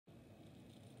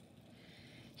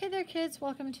Hey there kids,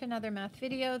 welcome to another math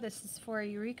video. This is for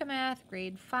Eureka Math,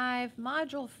 grade 5,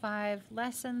 module 5,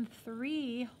 lesson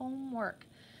 3 homework.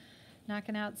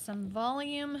 Knocking out some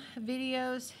volume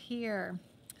videos here.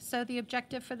 So the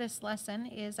objective for this lesson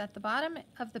is at the bottom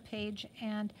of the page,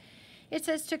 and it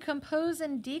says to compose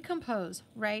and decompose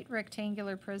right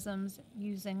rectangular prisms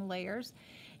using layers.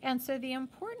 And so the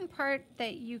important part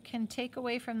that you can take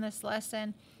away from this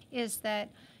lesson is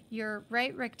that your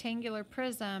right rectangular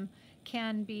prism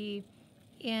can be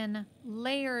in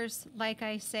layers, like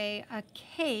I say, a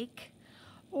cake,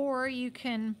 or you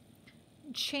can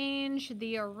change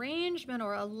the arrangement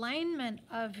or alignment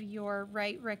of your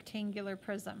right rectangular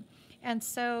prism. And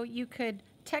so you could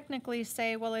technically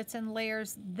say, well, it's in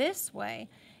layers this way.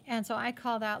 And so I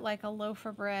call that like a loaf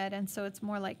of bread, and so it's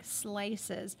more like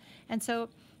slices. And so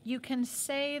you can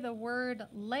say the word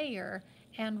layer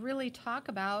and really talk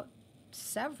about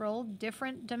several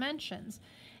different dimensions.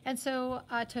 And so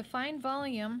to find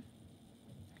volume,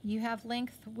 you have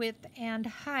length, width, and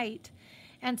height.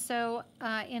 And so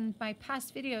in my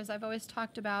past videos, I've always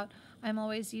talked about, I'm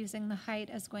always using the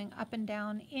height as going up and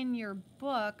down in your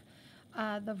book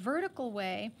the vertical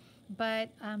way. But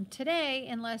today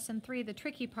in lesson 3, the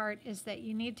tricky part is that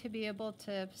you need to be able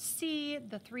to see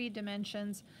the 3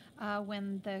 dimensions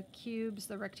when the cubes,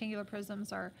 the rectangular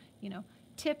prisms are,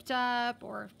 tipped up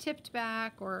or tipped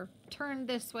back or turned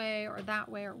this way or that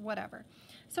way or whatever.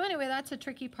 So anyway, that's a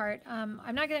tricky part. I'm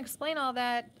not going to explain all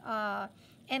that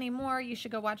anymore. You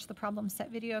should go watch the problem set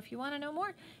video if you want to know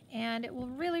more, and it will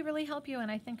really, really help you.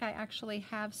 And I think I actually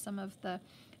have some of the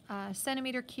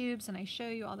centimeter cubes, and I show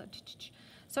you all the.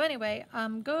 So anyway,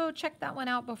 go check that one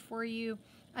out before you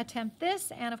attempt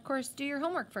this, and of course do your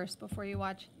homework first before you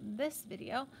watch this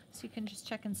video, so you can just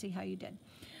check and see how you did.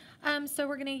 So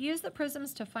we're going to use the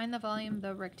prisms to find the volume.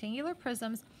 The rectangular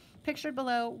prisms pictured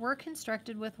below were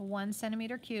constructed with 1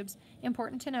 centimeter cubes.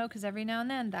 Important to know because every now and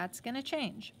then that's going to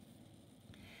change.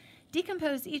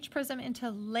 Decompose each prism into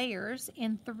layers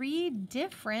in 3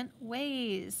 different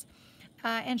ways.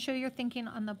 And show your thinking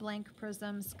on the blank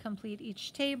prisms. Complete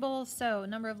each table. So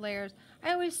number of layers.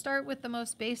 I always start with the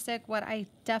most basic. What I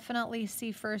definitely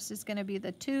see first is going to be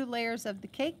the 2 layers of the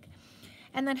cake.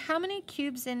 And then how many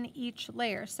cubes in each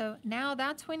layer? So now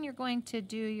that's when you're going to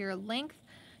do your length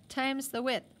times the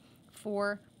width.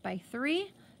 4 by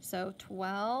 3, so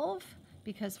 12,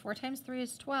 because 4 times 3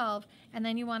 is 12. And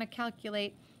then you want to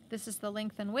calculate, this is the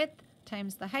length and width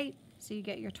times the height, so you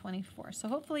get your 24. So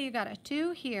hopefully you got a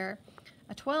 2 here,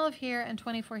 a 12 here, and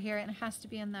 24 here, and it has to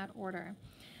be in that order.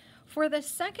 For the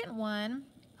second one,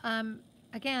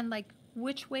 again, like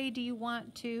which way do you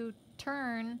want to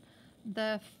turn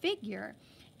the figure?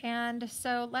 And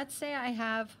so let's say I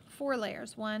have 4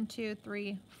 layers, 1, 2,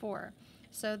 3, 4.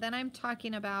 So then I'm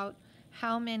talking about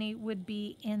how many would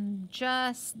be in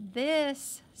just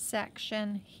this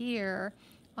section here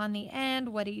on the end.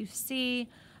 What do you see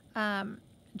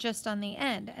just on the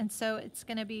end? And so it's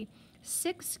going to be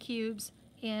 6 cubes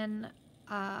in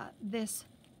this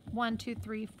 1, 2,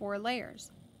 3, 4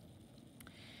 layers.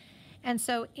 And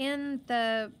so in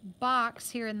the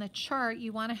box here in the chart,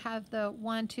 you want to have the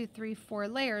 1, 2, 3, 4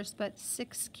 layers, but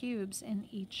 6 cubes in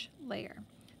each layer.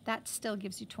 That still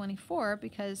gives you 24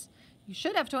 because you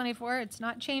should have 24. It's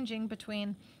not changing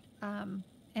between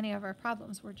any of our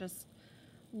problems. We're just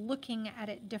looking at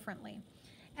it differently.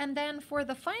 And then for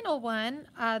the final one,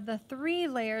 the 3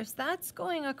 layers, that's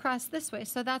going across this way.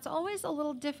 So that's always a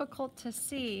little difficult to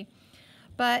see.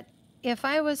 But if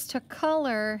I was to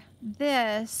color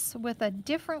this with a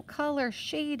different color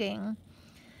shading,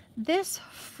 this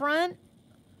front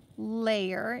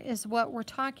layer is what we're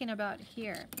talking about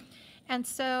here. And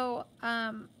so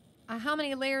how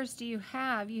many layers do you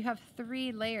have? You have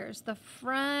 3 layers. The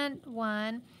front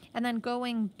one, and then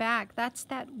going back, that's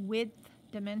that width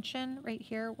dimension right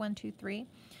here, 1, 2, 3.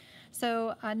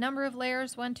 So a number of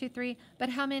layers, 1, 2, 3, but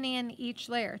how many in each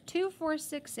layer? 2, 4,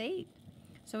 6, 8.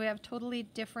 So we have totally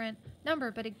different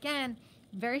number, but again,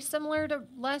 very similar to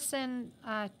lesson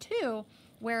 2,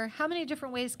 where how many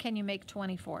different ways can you make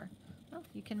 24? Well,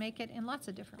 you can make it in lots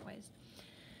of different ways.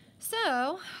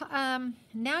 So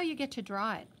now you get to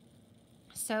draw it.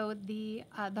 So the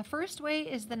first way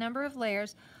is the number of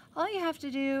layers. All you have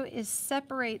to do is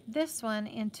separate this one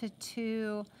into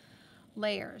 2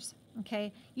 layers.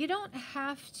 Okay, you don't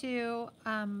have to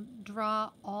draw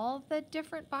all the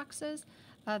different boxes.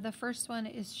 The first one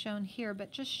is shown here, but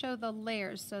just show the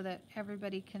layers so that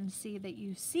everybody can see that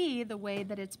you see the way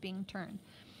that it's being turned.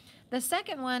 The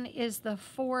second one is the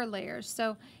 4 layers.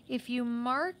 So if you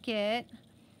mark it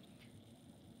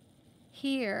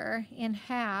here in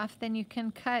half, then you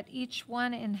can cut each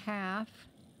one in half.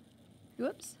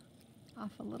 Whoops.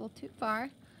 off a little too far,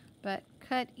 but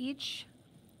cut each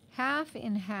half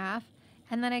in half.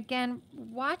 And then again,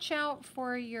 watch out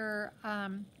for your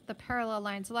the parallel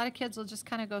lines. A lot of kids will just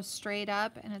kind of go straight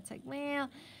up, and it's like, well,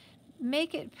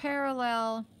 make it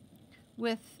parallel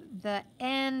with the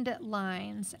end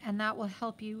lines, and that will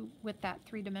help you with that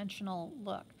three-dimensional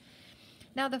look.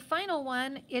 Now the final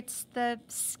one, it's the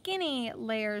skinny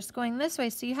layers going this way,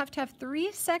 so you have to have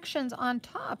 3 sections on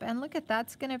top, and look at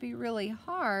that's going to be really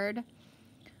hard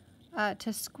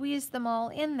to squeeze them all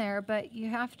in there, but you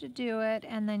have to do it,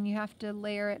 and then you have to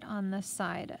layer it on the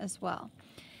side as well.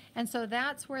 And so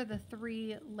that's where the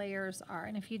 3 layers are,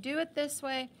 and if you do it this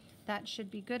way, that should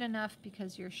be good enough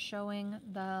because you're showing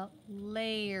the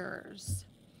layers.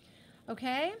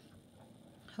 Okay?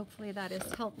 Hopefully that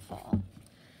is helpful.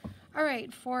 All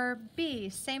right, for B,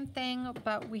 same thing,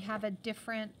 but we have a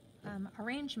different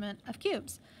arrangement of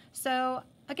cubes. So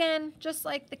again, just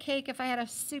like the cake, if I had a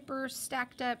super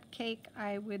stacked up cake,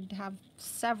 I would have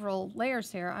several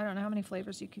layers here. I don't know how many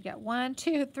flavors you could get. 1,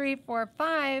 2, 3, 4,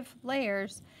 5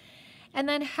 layers. And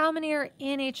then how many are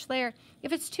in each layer?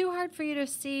 If it's too hard for you to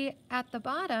see at the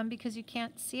bottom because you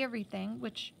can't see everything,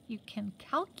 which you can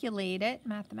calculate it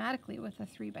mathematically with a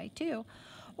 3 by 2,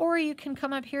 or you can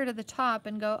come up here to the top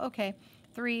and go, okay,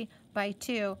 3 by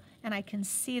 2, and I can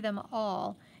see them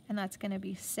all, and that's going to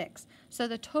be 6. So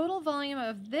the total volume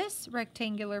of this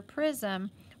rectangular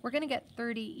prism, we're going to get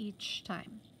 30 each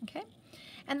time, okay?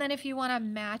 And then if you want to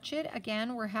match it,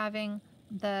 again, we're having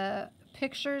the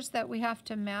pictures that we have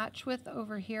to match with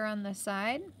over here on the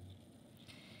side.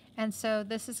 And so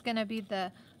this is going to be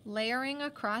the layering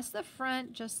across the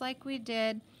front, just like we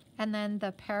did, and then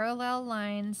the parallel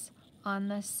lines on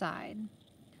the side.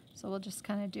 So we'll just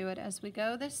kind of do it as we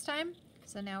go this time.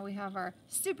 So now we have our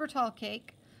super tall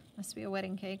cake. Must be a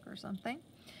wedding cake or something.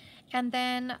 And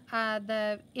then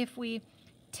if we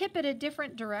tip it a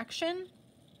different direction,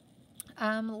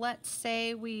 let's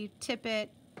say we tip it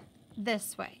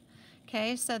this way.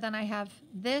 Okay, so then I have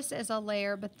this as a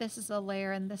layer, but this is a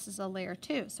layer, and this is a layer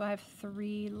too. So I have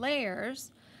 3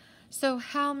 layers. So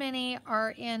how many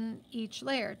are in each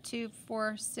layer? 2,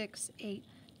 4, 6, 8,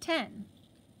 10.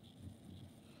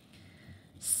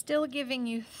 Still giving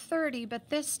you 30, but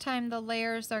this time the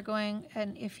layers are going,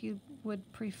 and if you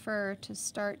would prefer to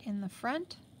start in the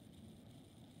front,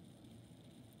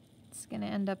 it's going to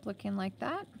end up looking like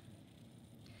that.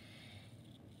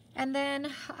 And then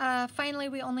finally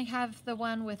we only have the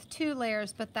one with 2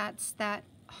 layers, but that's that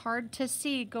hard to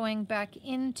see going back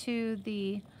into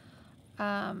the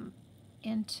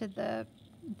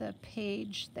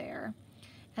page there.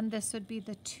 And this would be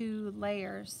the 2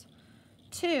 layers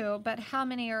too, but how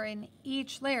many are in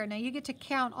each layer? Now you get to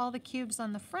count all the cubes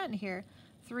on the front here.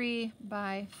 3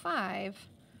 by 5,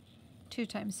 2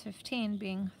 times 15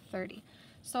 being 30.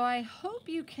 So I hope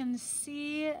you can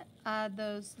see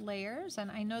those layers,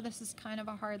 and I know this is kind of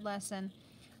a hard lesson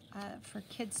for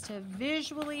kids to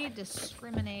visually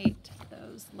discriminate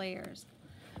those layers.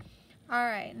 All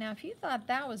right, now if you thought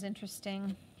that was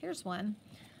interesting, here's one.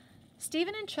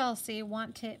 Stephen and Chelsea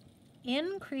want to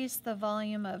increase the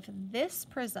volume of this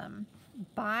prism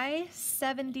by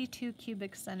 72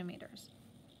 cubic centimeters.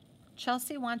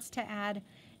 Chelsea wants to add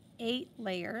 8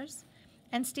 layers,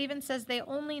 and Stephen says they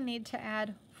only need to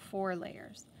add 4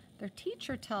 layers. Their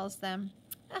teacher tells them,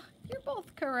 oh, you're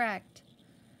both correct.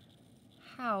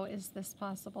 How is this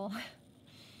possible?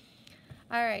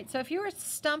 All right, so if you were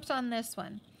stumped on this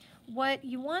one, what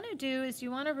you want to do is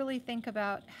you want to really think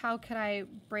about how could I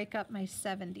break up my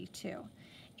 72.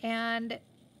 And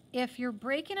if you're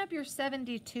breaking up your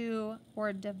 72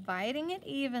 or dividing it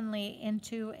evenly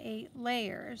into 8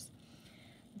 layers,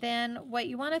 then what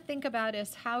you want to think about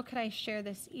is how could I share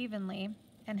this evenly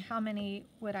and how many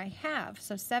would I have?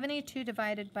 So 72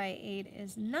 divided by 8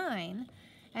 is 9.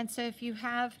 And so if you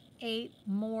have 8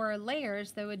 more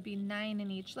layers, there would be 9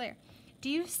 in each layer. Do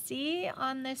you see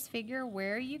on this figure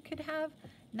where you could have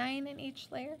 9 in each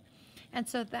layer? And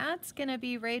so that's going to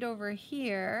be right over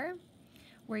here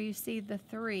where you see the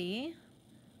 3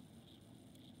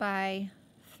 by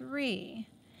 3.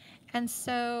 And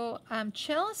so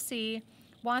Chelsea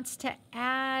wants to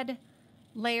add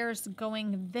layers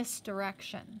going this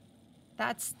direction.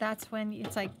 That's when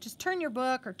it's like just turn your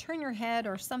book or turn your head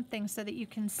or something so that you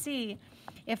can see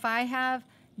if I have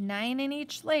 9 in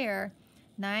each layer,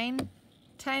 9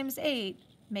 times 8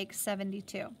 makes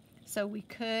 72. So we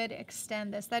could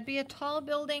extend this. That'd be a tall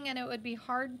building and it would be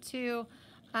hard to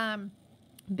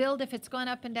build if it's going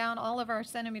up and down. All of our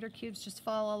centimeter cubes just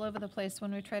fall all over the place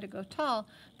when we try to go tall.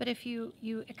 But if you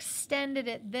extended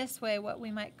it this way, what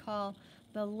we might call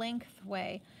the length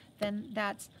way, then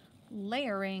that's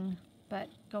layering, but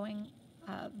going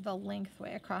the length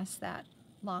way across that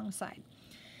long side.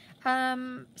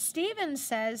 Steven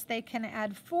says they can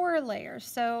add 4 layers.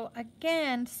 So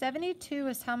again, 72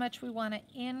 is how much we want to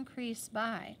increase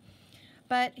by.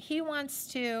 But he wants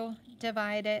to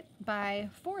divide it by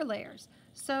 4 layers.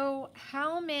 So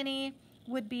how many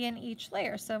would be in each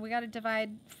layer? So we got to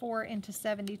divide 4 into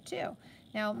 72.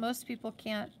 Now, most people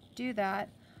can't do that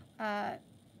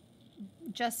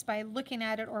just by looking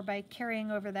at it or by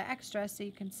carrying over the extra. So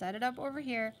you can set it up over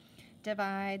here,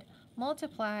 divide,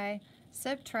 multiply,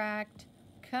 subtract,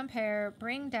 compare,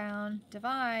 bring down,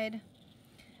 divide,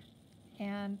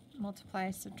 and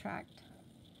multiply, subtract.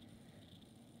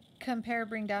 Compare,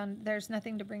 bring down, there's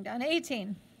nothing to bring down,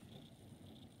 18.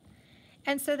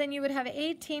 And so then you would have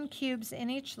 18 cubes in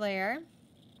each layer.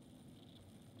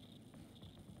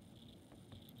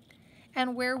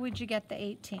 And where would you get the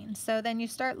 18? So then you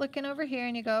start looking over here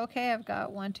and you go, okay, I've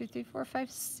got 1, 2, 3, 4,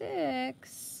 5,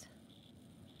 6.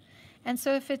 And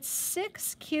so if it's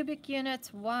 6 cubic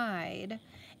units wide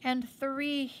and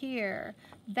 3 here,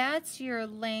 that's your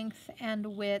length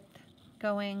and width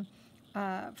going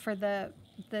for the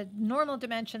normal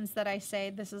dimensions that I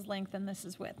say. This is length and this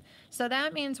is width. So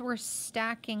that means we're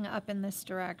stacking up in this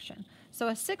direction. So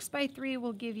a 6 by 3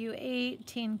 will give you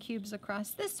 18 cubes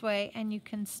across this way, and you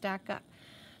can stack up.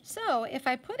 So if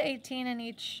I put 18 in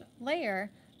each layer,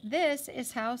 this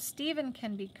is how Stephen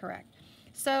can be correct.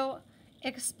 So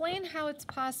explain how it's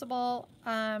possible.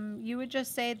 You would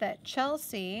just say that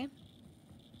Chelsea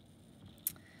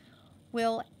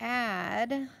will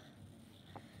add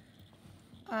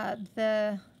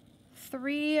the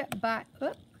 3 by,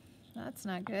 that's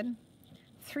not good,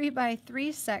 3 by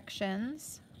 3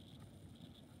 sections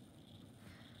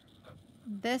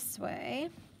this way,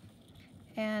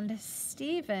 and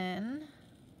Stephen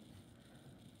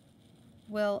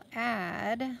will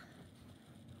add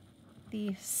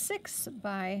the 6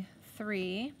 by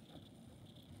 3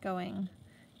 going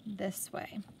this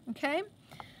way. Okay,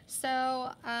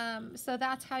 so so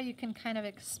that's how you can kind of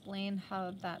explain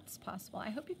how that's possible. I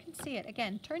hope you can see it.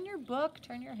 Again, turn your book,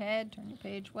 turn your head, turn your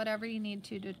page, whatever you need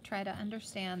to try to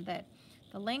understand that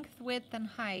the length, width, and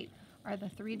height are the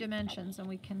 3 dimensions, and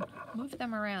we can move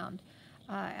them around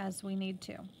as we need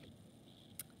to.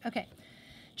 Okay,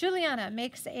 Juliana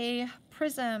makes a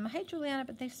prism. Hi, Juliana,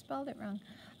 but they spelled it wrong.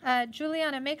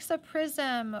 Juliana makes a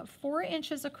prism 4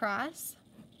 inches across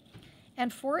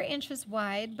and 4 inches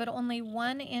wide, but only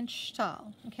 1 inch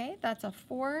tall. Okay, that's a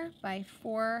 4 by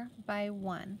 4 by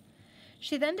 1.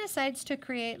 She then decides to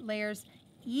create layers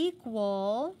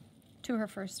equal to her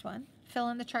first one. Fill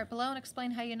in the chart below and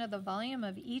explain how you know the volume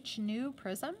of each new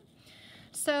prism.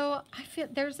 So I feel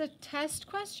there's a test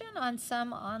question on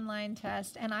some online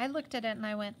test, and I looked at it and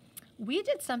I went, we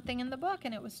did something in the book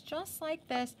and it was just like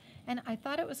this, and I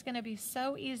thought it was going to be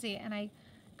so easy, and I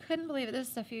couldn't believe it. This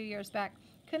is a few years back.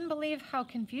 Couldn't believe how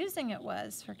confusing it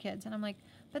was for kids. And I'm like,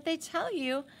 but they tell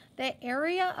you the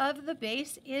area of the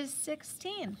base is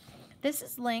 16. This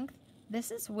is length,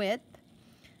 this is width,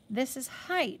 this is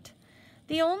height.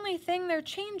 The only thing they're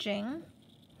changing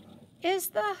is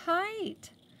the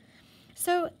height.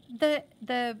 So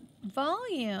the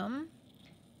volume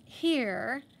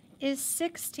here is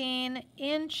 16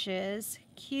 inches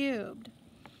cubed,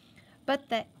 but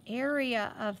the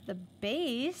area of the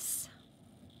base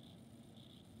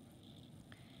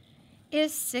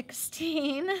is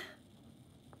 16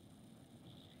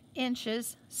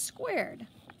 inches squared.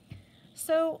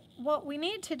 So what we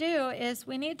need to do is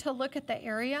we need to look at the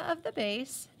area of the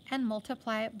base and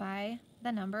multiply it by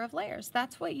the number of layers.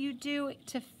 That's what you do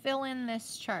to fill in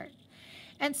this chart.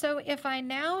 And so if I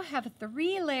now have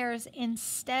 3 layers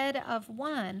instead of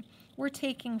 1, we're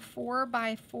taking 4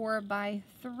 by 4 by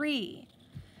 3.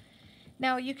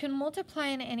 Now you can multiply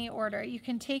in any order. You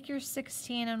can take your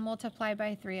 16 and multiply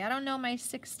by 3. I don't know my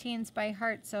 16s by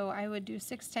heart, so I would do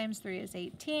 6 times 3 is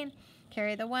 18.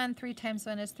 Carry the 1, 3 times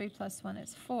 1 is 3 plus 1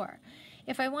 is 4.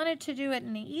 If I wanted to do it in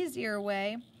an easier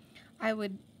way, I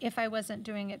would, if I wasn't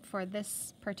doing it for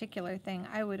this particular thing,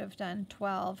 I would have done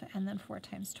 12 and then 4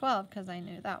 times 12 because I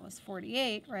knew that was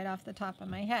 48 right off the top of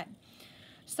my head.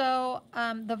 So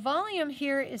the volume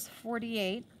here is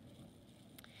 48,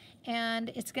 and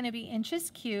it's going to be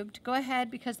inches cubed. Go ahead,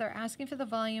 because they're asking for the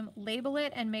volume, label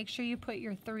it and make sure you put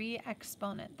your 3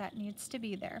 exponent. That needs to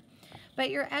be there. But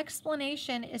your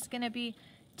explanation is going to be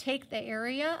take the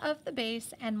area of the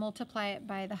base and multiply it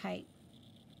by the height.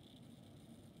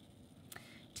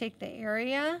 Take the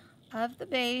area of the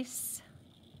base,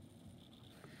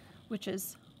 which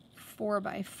is 4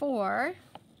 by 4,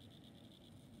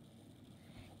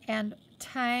 and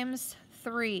times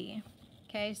 3.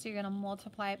 Okay, so you're going to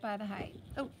multiply it by the height.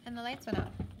 Oh, and the lights went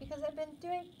out. Be because I've been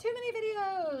doing too many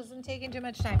videos and taking too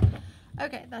much time.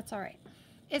 Okay, that's all right.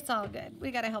 It's all good.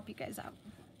 We got to help you guys out.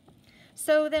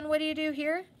 So then what do you do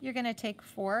here? You're going to take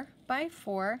 4 by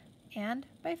 4 and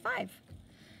by 5.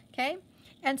 Okay?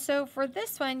 And so for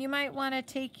this one, you might want to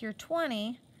take your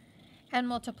 20 and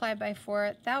multiply by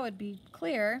 4. That would be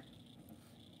clear.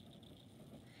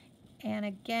 And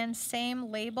again,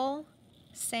 same label,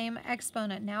 same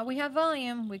exponent. Now we have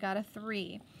volume, we got a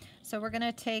 3. So we're going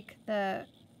to take the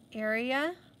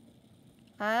area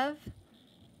of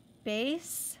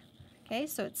base, okay,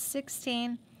 so it's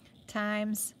 16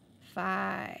 times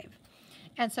 5.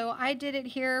 And so I did it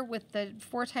here with the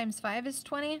 4 times 5 is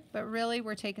 20, but really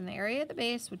we're taking the area of the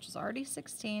base, which is already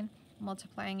 16,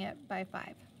 multiplying it by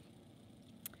 5.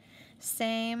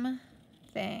 Same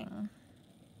thing.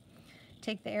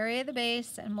 Take the area of the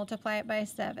base and multiply it by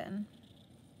 7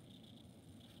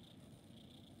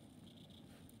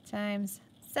 times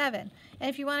 7. And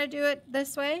if you want to do it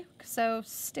this way, so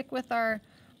stick with our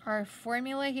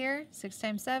formula here. 6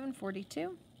 times 7,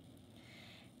 42.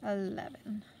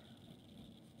 11.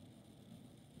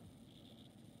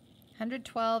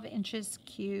 112 inches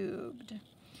cubed.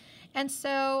 And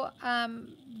so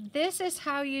this is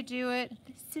how you do it.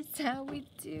 This is how we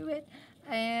do it.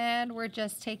 And we're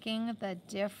just taking the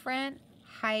different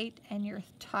height and you're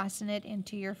tossing it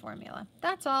into your formula.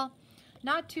 That's all.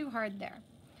 Not too hard there.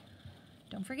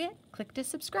 Don't forget, click to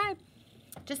subscribe.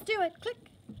 Just do it. Click.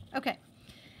 Okay.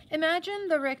 Imagine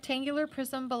the rectangular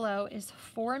prism below is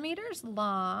 4 meters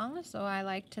long. So I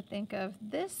like to think of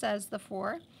this as the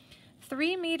 4.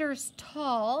 3 meters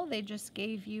tall. They just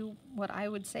gave you what I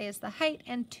would say is the height,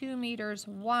 and 2 meters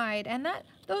wide. And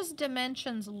those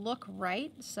dimensions look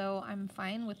right, so I'm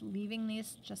fine with leaving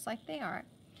these just like they are.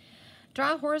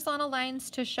 Draw horizontal lines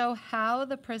to show how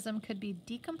the prism could be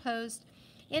decomposed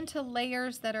into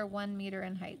layers that are 1 meter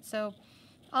in height. So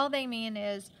all they mean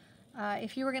is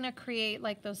if you were going to create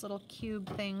like those little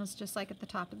cube things, just like at the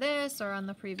top of this or on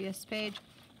the previous page,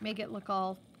 make it look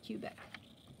all cubic.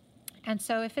 And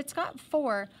so if it's got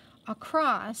 4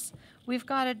 across, we've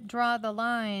got to draw the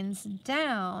lines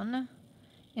down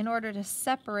in order to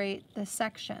separate the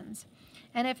sections.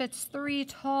 And if it's 3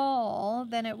 tall,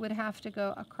 then it would have to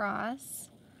go across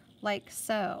like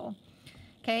so.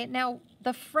 Okay, now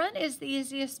the front is the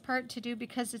easiest part to do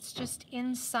because it's just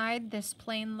inside this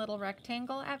plain little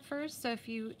rectangle at first. So if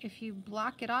you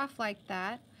block it off like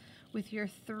that with your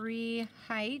 3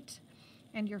 height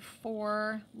and your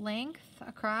 4 length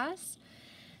across,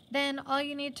 then all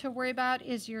you need to worry about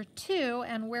is your 2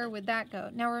 and where would that go.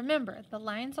 Now remember, the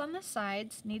lines on the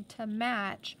sides need to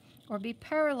match or be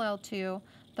parallel to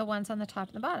the ones on the top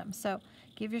and the bottom. So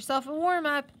give yourself a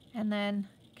warm-up and then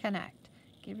connect.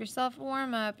 Give yourself a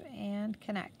warm-up and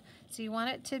connect. So you want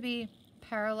it to be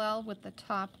parallel with the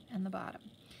top and the bottom.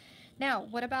 Now,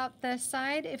 what about the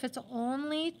side? If it's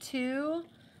only 2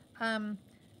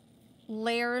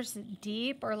 layers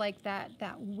deep, or like that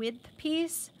width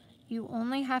piece, you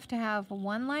only have to have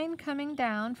 1 line coming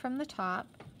down from the top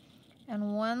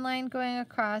and 1 line going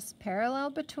across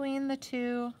parallel between the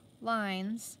 2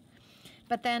 lines,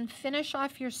 but then finish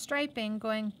off your striping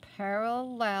going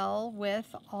parallel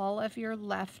with all of your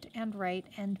left and right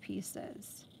end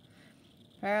pieces.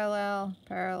 Parallel,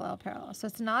 parallel, parallel. So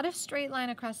it's not a straight line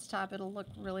across the top. It'll look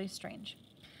really strange.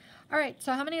 All right,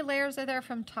 so how many layers are there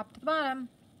from top to the bottom?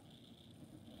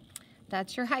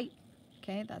 That's your height.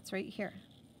 Okay, that's right here.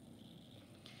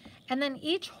 And then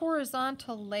each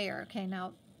horizontal layer, okay,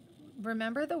 now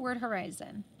remember the word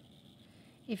horizon.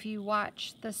 If you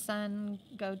watch the sun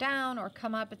go down or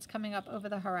come up, it's coming up over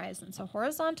the horizon. So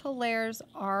horizontal layers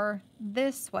are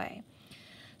this way.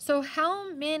 So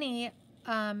how many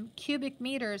cubic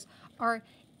meters are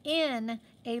in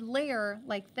a layer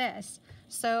like this?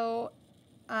 So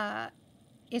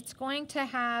it's going to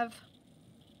have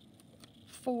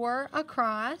 4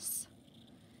 across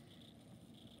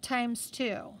times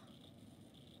 2.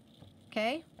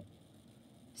 Okay?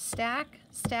 Stack,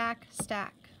 stack,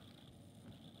 stack.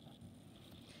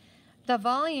 The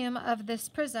volume of this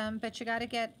prism, but you got to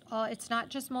get all, it's not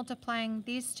just multiplying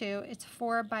these two, it's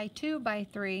 4 by 2 by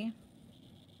 3.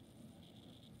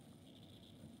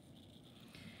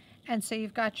 And so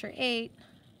you've got your 8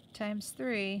 times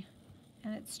 3,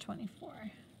 and it's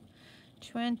 24.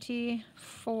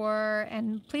 24,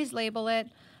 and please label it.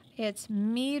 It's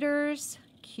meters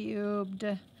cubed.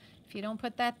 If you don't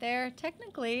put that there,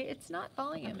 technically it's not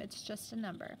volume, it's just a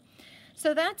number.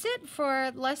 So that's it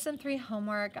for lesson 3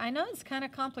 homework. I know it's kind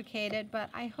of complicated, but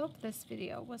I hope this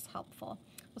video was helpful.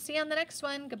 We'll see you on the next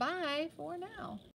one. Goodbye for now.